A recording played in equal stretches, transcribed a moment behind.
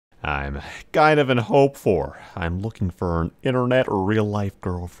I'm kind of in hope for. I'm looking for an internet or real-life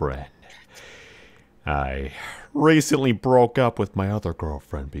girlfriend. I recently broke up with my other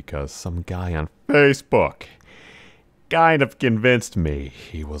girlfriend because some guy on Facebook kind of convinced me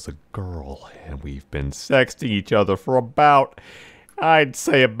he was a girl, and we've been sexting each other for about, I'd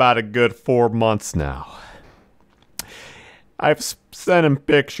say about a good 4 months now. I've sent him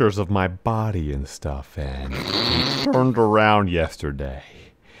pictures of my body and stuff, and he turned around yesterday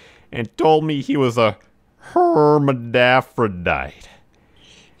and told me he was a hermaphrodite.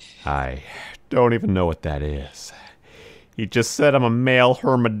 I don't even know what that is. He just said I'm a male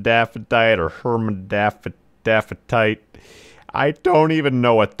hermaphrodite or hermaphrodite. I don't even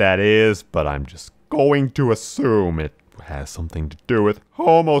know what that is, but I'm just going to assume it has something to do with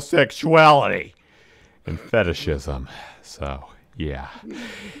homosexuality and fetishism. So, yeah.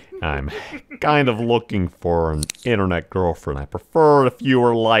 I'm kind of looking for an internet girlfriend. I prefer if you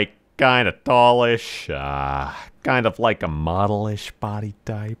were like kind of tallish, kind of like a modelish body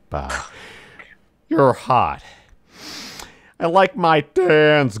type. You're hot. I like my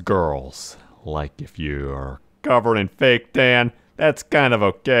tans girls. Like if you are covered in fake tan, that's kind of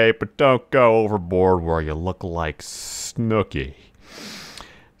okay, but don't go overboard where you look like Snooki.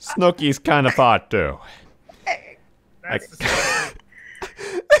 Snooki's kind of hot too. I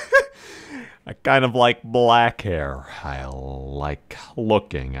kind of like black hair. I like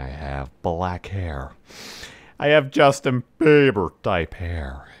looking. I have black hair. I have Justin Bieber type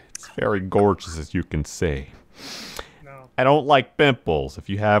hair. It's very gorgeous, as you can see. No. I don't like pimples. If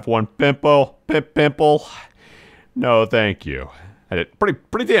you have one pimple, no, thank you.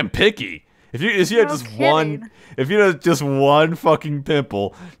 Pretty damn picky. If you had just one fucking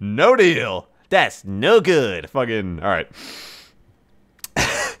pimple, no deal. That's no good. Fucking all right.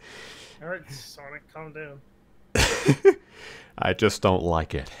 All right, Sonic, calm down. I just don't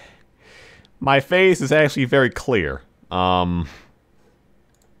like it. My face is actually very clear. Well,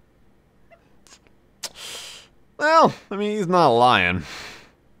 I mean, he's not lying.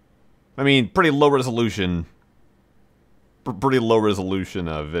 I mean, pretty low resolution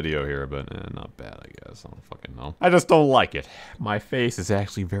video here, but not bad, I guess. I don't fucking know. I just don't like it. My face is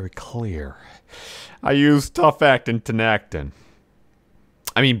actually very clear. I use tough actin Tenactin.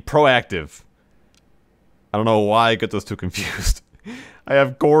 I mean, proactive. I don't know why I get those two confused. I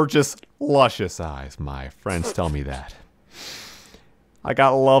have gorgeous, luscious eyes. My friends tell me that. I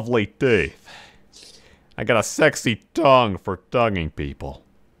got lovely teeth. I got a sexy tongue for tonguing people.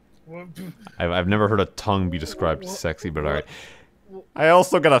 I've never heard a tongue be described as sexy, but alright. I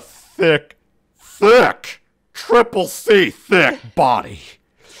also got a thick, triple C thick body.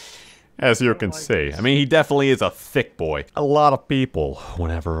 As you can see. I mean, he definitely is a thick boy. A lot of people,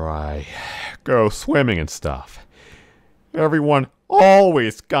 whenever I go swimming and stuff, everyone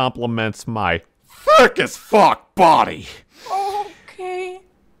always compliments my thick as fuck body. Okay.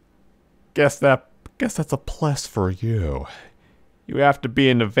 Guess that's a plus for you. You have to be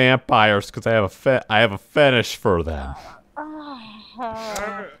into vampires because I have a fetish for them.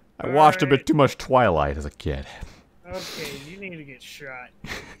 I watched a bit too much Twilight as a kid. Okay, you need to get shot.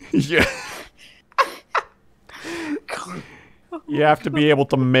 Yeah. You have to be able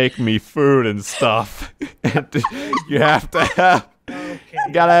to make me food and stuff. And you have to have...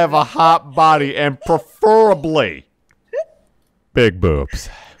 You gotta have a hot body and preferably big boobs.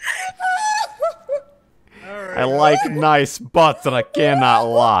 I like nice butts and I cannot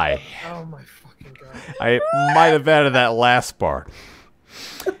lie. Oh my fucking god. I might have added that last part.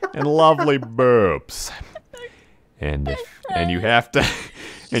 And lovely boobs. And you have to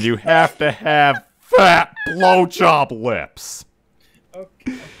have fat blowjob lips.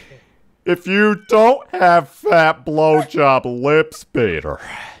 Okay. If you don't have fat blowjob lips, Peter,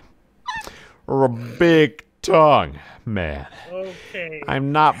 or a big tongue, man, okay.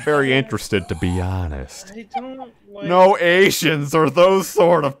 I'm not very interested, to be honest. I don't like... No Asians or those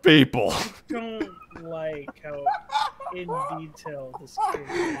sort of people. I don't like how in detail this kid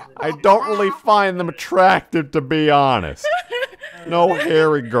is. I don't really find them attractive, to be honest. No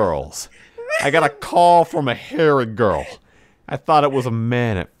hairy girls. I got a call from a hairy girl. I thought it was a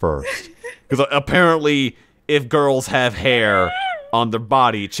man at first. Because apparently, if girls have hair on their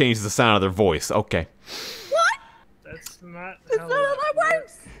body, it changes the sound of their voice. Okay. What? That's not how that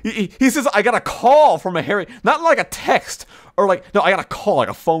works. He says, I got a call from a hairy... Not like a text. Or like... No, I got a call, like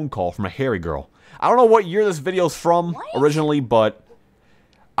a phone call from a hairy girl. I don't know what year this video's from originally, but...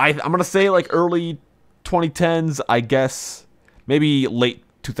 I'm gonna say like early 2010s, I guess. Maybe late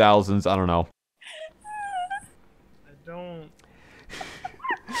 2000s, I don't know. I don't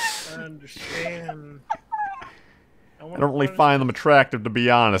understand. I don't really find them attractive, to be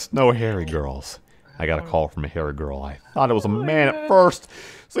honest. No hairy girls. I got a call from a hairy girl. I thought it was a man at first.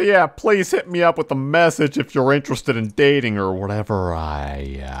 So yeah, please hit me up with a message if you're interested in dating or whatever.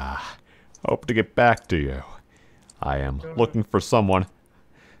 I hope to get back to you. I am looking for someone,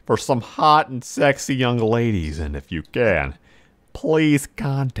 for some hot and sexy young ladies, and if you can, please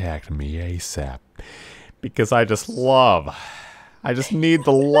contact me ASAP. Because I just need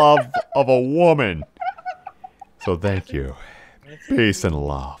the love of a woman. So thank you. Peace and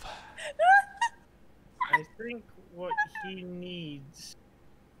love. I think what he needs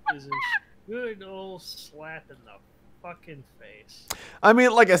is a good old slap in the fucking face. I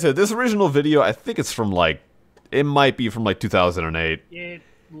mean, like I said, this original video, I think it's from like, it might be from like 2008.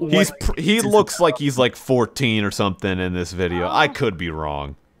 He looks like he's like 14 or something in this video. I could be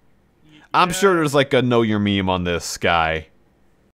wrong. I'm sure there's like a know your meme on this guy.